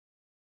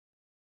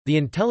The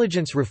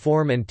Intelligence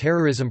Reform and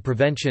Terrorism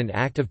Prevention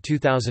Act of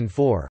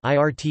 2004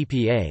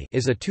 (IRTPA)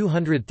 is a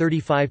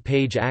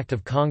 235-page act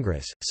of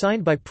Congress,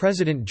 signed by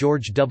President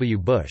George W.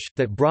 Bush,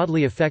 that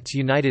broadly affects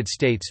United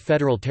States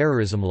federal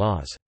terrorism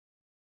laws.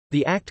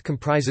 The act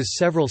comprises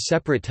several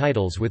separate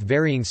titles with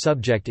varying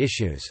subject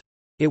issues.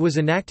 It was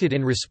enacted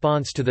in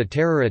response to the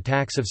terror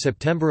attacks of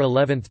September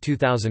 11,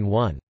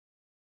 2001.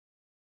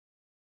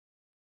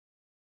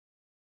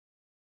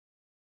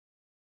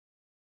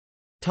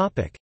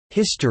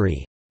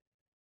 History.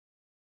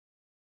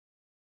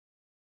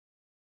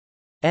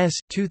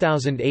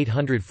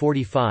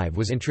 2845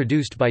 was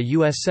introduced by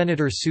U.S.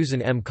 Senator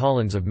Susan M.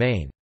 Collins of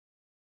Maine.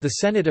 The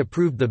Senate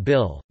approved the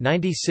bill,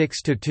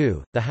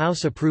 96-2, the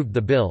House approved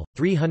the bill,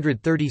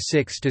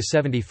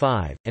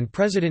 336-75, and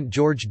President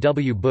George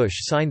W. Bush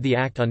signed the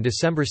act on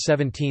December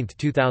 17,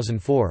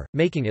 2004,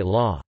 making it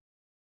law.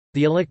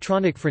 The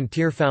Electronic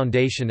Frontier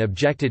Foundation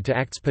objected to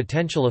act's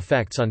potential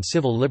effects on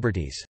civil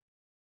liberties.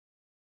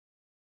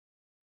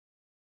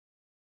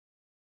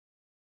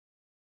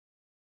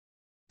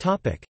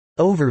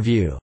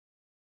 Overview.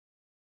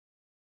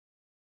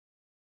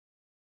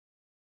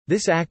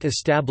 This act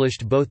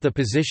established both the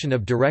position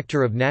of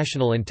Director of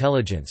National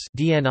Intelligence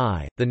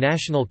 (DNI), the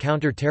National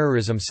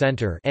Counter-Terrorism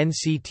Center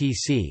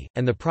 (NCTC),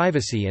 and the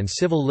Privacy and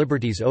Civil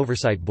Liberties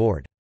Oversight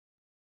Board.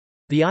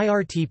 The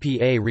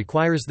IRTPA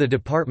requires the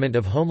Department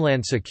of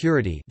Homeland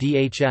Security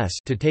 (DHS)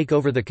 to take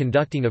over the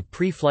conducting of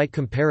pre-flight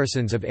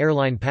comparisons of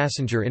airline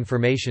passenger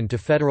information to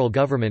federal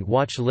government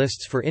watch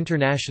lists for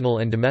international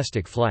and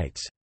domestic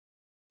flights.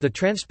 The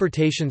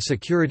Transportation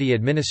Security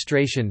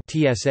Administration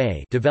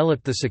 (TSA)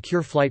 developed the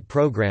Secure Flight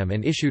Program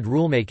and issued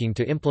rulemaking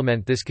to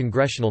implement this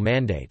congressional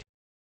mandate.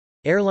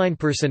 Airline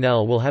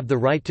personnel will have the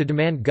right to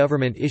demand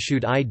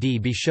government-issued ID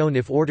be shown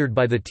if ordered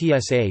by the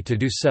TSA to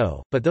do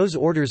so, but those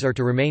orders are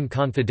to remain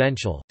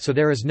confidential, so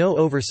there is no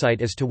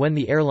oversight as to when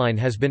the airline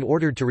has been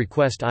ordered to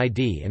request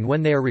ID and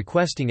when they are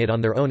requesting it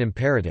on their own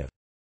imperative.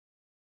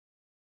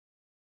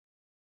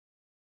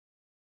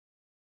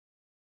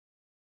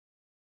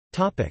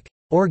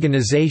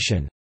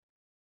 Organization.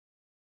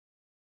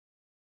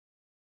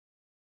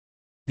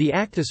 The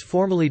Act is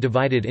formally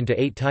divided into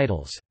 8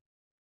 titles.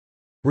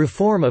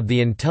 Reform of the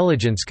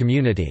Intelligence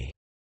Community,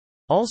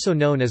 also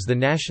known as the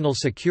National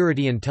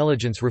Security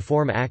Intelligence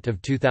Reform Act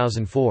of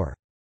 2004.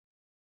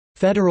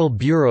 Federal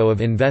Bureau of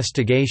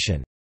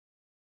Investigation.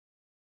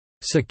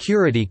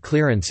 Security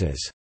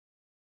clearances.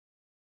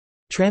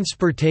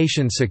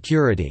 Transportation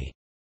security.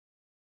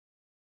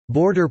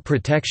 Border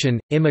protection,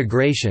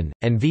 immigration,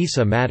 and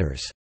visa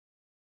matters.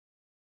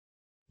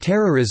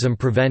 Terrorism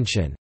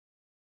prevention.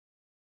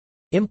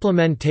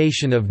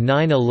 Implementation of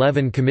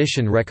 9/11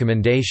 Commission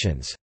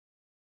recommendations,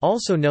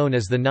 also known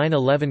as the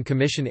 9/11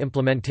 Commission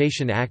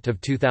Implementation Act of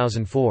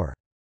 2004.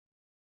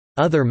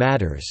 Other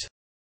matters.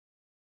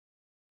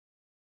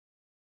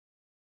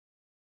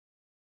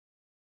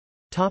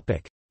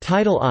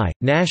 Title I,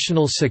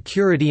 National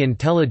Security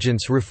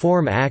Intelligence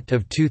Reform Act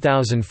of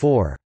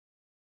 2004.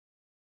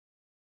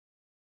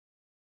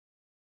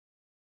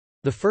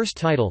 The first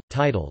title,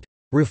 titled,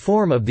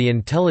 Reform of the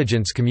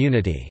Intelligence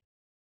Community,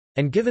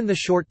 and given the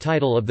short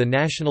title of the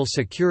National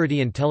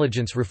Security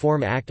Intelligence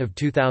Reform Act of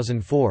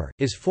 2004,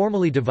 is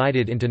formally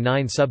divided into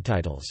 9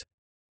 subtitles.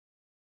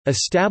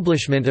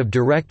 Establishment of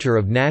Director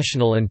of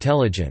National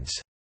Intelligence.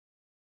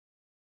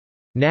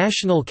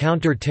 National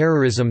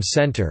Counter-Terrorism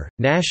Center,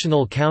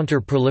 National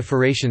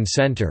Counter-Proliferation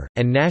Center,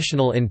 and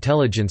National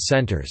Intelligence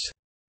Centers.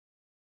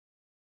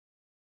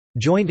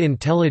 Joint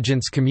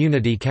Intelligence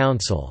Community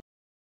Council.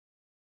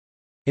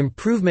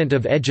 Improvement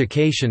of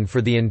education for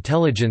the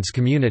intelligence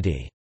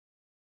community.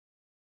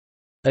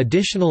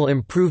 Additional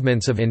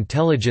improvements of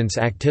intelligence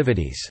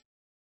activities.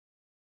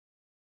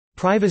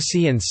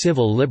 Privacy and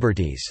civil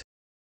liberties.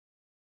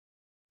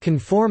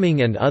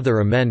 Conforming and other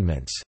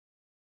amendments.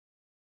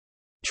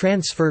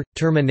 Transfer,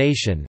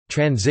 termination,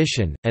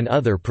 transition, and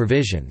other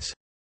provisions.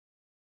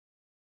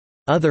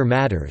 Other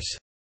matters.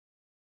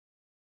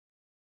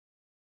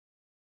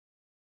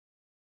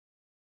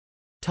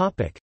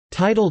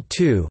 Title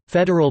II,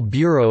 Federal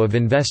Bureau of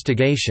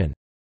Investigation.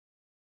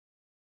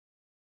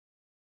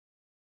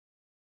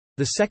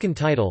 The second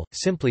title,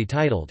 simply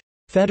titled,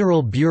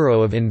 Federal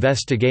Bureau of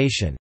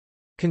Investigation,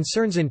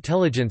 concerns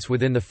intelligence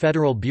within the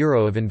Federal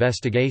Bureau of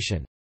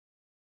Investigation.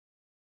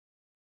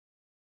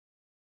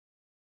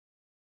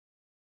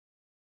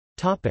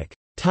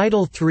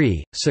 Title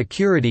III,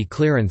 Security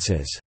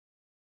clearances.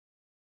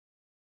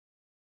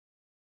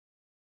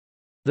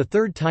 The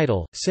third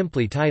title,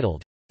 simply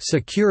titled,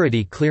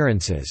 Security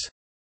clearances,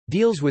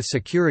 deals with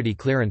security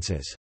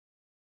clearances.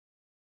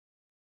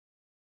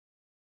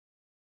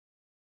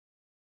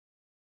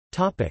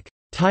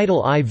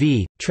 Title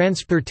IV,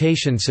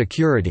 Transportation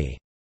security.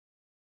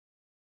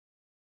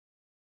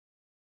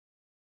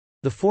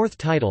 The fourth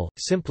title,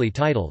 simply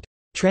titled,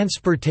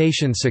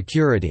 Transportation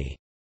security,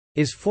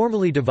 is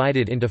formally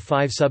divided into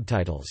 5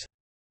 subtitles.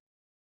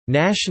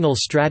 National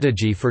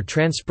Strategy for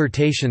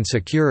Transportation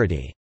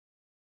Security.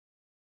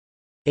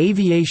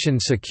 Aviation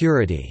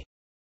security.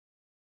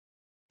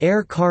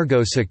 Air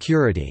cargo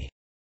security,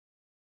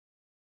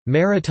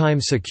 maritime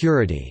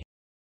security,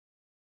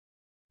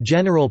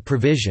 general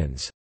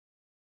provisions.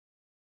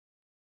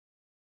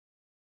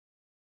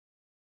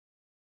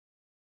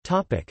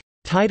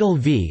 Title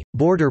V –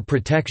 Border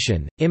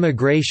protection,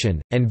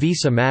 immigration, and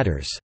visa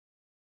matters.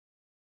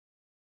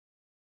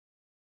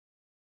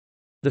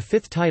 The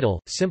fifth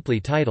title, simply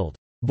titled,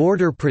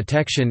 "Border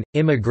Protection,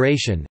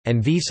 Immigration,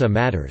 and Visa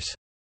Matters",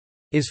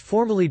 is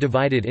formally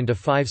divided into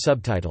 5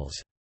 subtitles.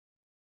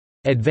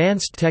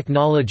 Advanced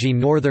Technology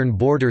Northern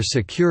Border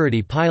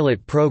Security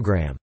Pilot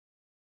Program,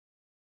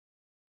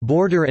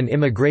 Border and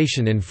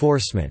Immigration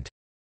Enforcement,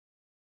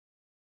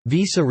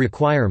 Visa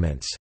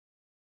Requirements,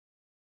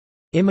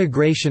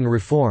 Immigration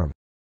Reform,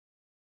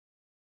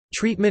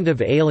 Treatment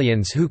of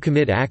aliens who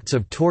commit acts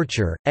of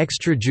torture,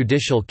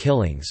 extrajudicial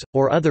killings,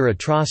 or other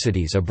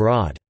atrocities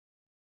abroad.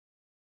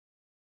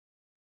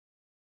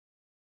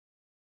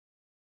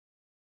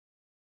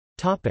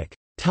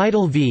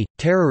 Title V –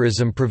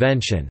 Terrorism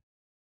Prevention.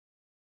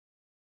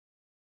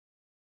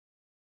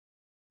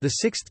 The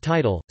sixth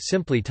title,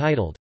 simply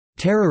titled,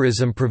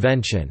 "Terrorism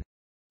Prevention",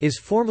 is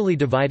formally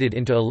divided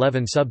into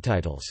 11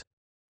 subtitles.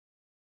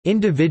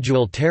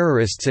 Individual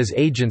terrorists as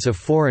agents of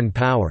foreign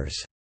powers,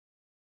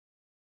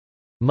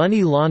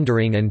 Money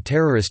laundering and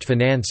terrorist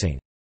financing,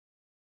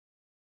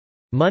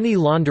 Money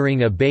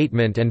laundering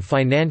abatement and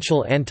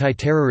financial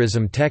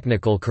anti-terrorism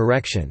technical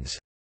corrections,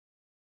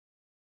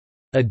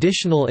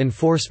 Additional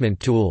enforcement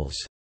tools,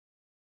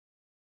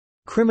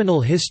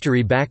 Criminal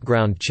history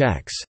background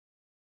checks,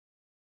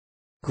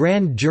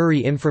 Grand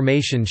jury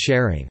information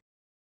sharing,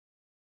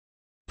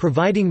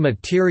 Providing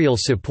material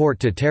support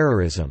to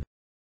terrorism,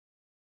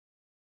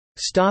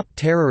 Stop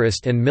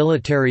Terrorist and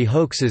Military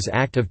Hoaxes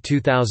Act of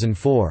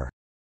 2004,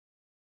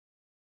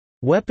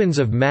 Weapons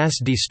of Mass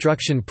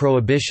Destruction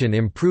Prohibition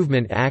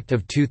Improvement Act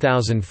of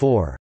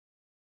 2004,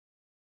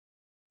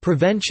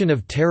 Prevention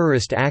of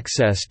Terrorist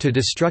Access to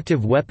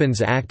Destructive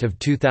Weapons Act of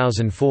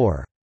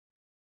 2004,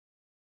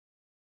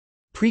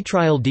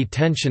 Pretrial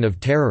detention of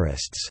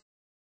terrorists.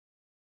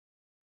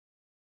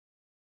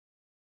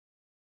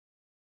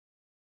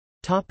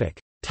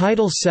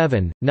 Title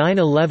VII –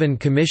 9/11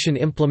 Commission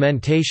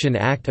Implementation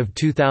Act of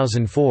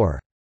 2004.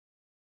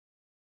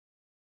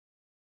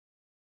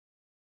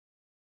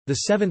 The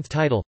seventh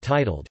title,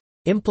 titled,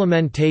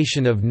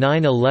 "Implementation of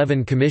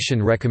 9/11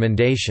 Commission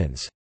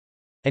Recommendations",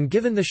 and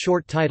given the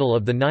short title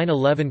of the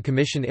 9/11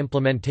 Commission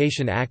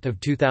Implementation Act of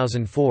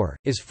 2004,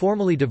 is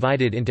formally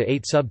divided into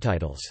 8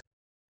 subtitles.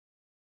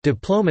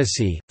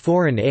 Diplomacy,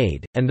 Foreign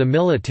Aid, and the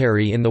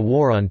Military in the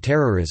War on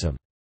Terrorism.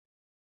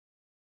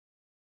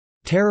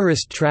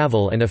 Terrorist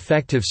travel and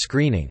effective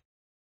screening.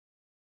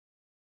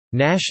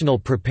 National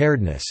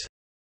preparedness.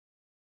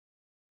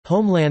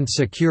 Homeland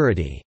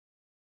security.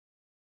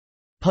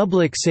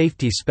 Public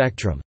safety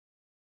spectrum.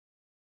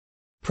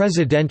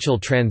 Presidential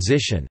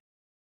transition.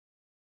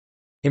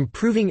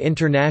 Improving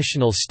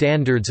international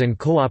standards and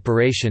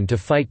cooperation to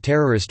fight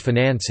terrorist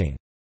financing.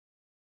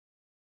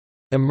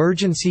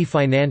 Emergency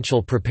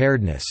financial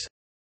preparedness.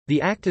 The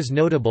Act is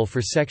notable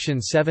for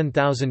Section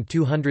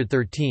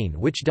 7213,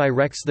 which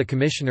directs the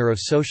Commissioner of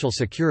Social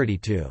Security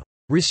to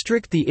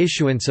restrict the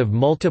issuance of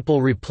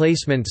multiple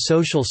replacement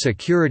Social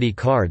Security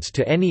cards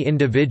to any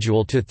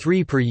individual to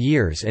 3 per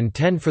year and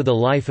 10 for the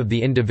life of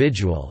the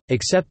individual,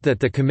 except that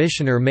the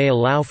Commissioner may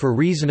allow for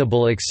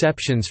reasonable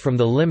exceptions from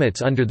the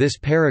limits under this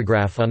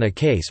paragraph on a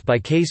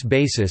case-by-case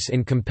basis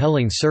in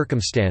compelling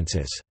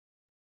circumstances.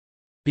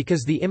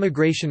 Because the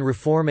Immigration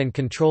Reform and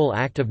Control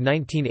Act of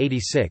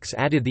 1986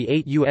 added the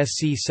 8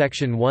 U.S.C.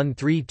 Section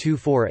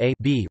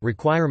 1324a(b)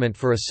 requirement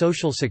for a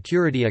Social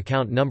Security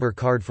account number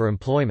card for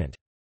employment.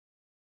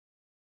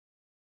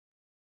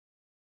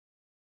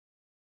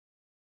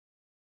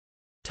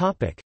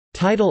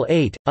 Title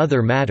VIII –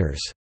 Other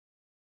matters.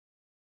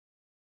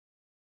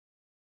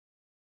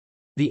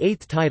 The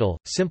eighth title,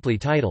 simply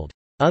titled,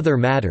 "Other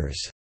matters",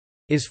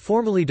 is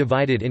formally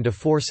divided into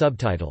 4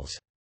 subtitles.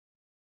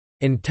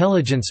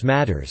 Intelligence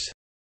matters.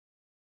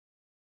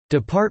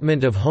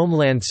 Department of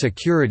Homeland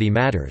Security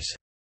matters.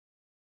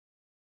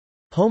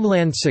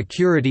 Homeland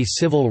Security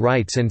Civil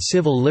Rights and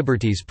Civil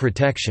Liberties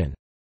Protection.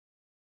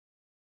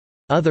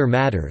 Other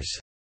matters.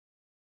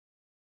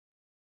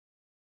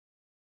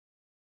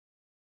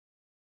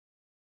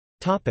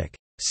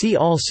 See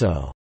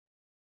also: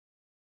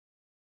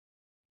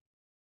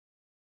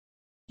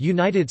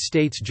 United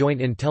States Joint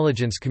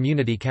Intelligence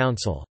Community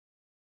Council.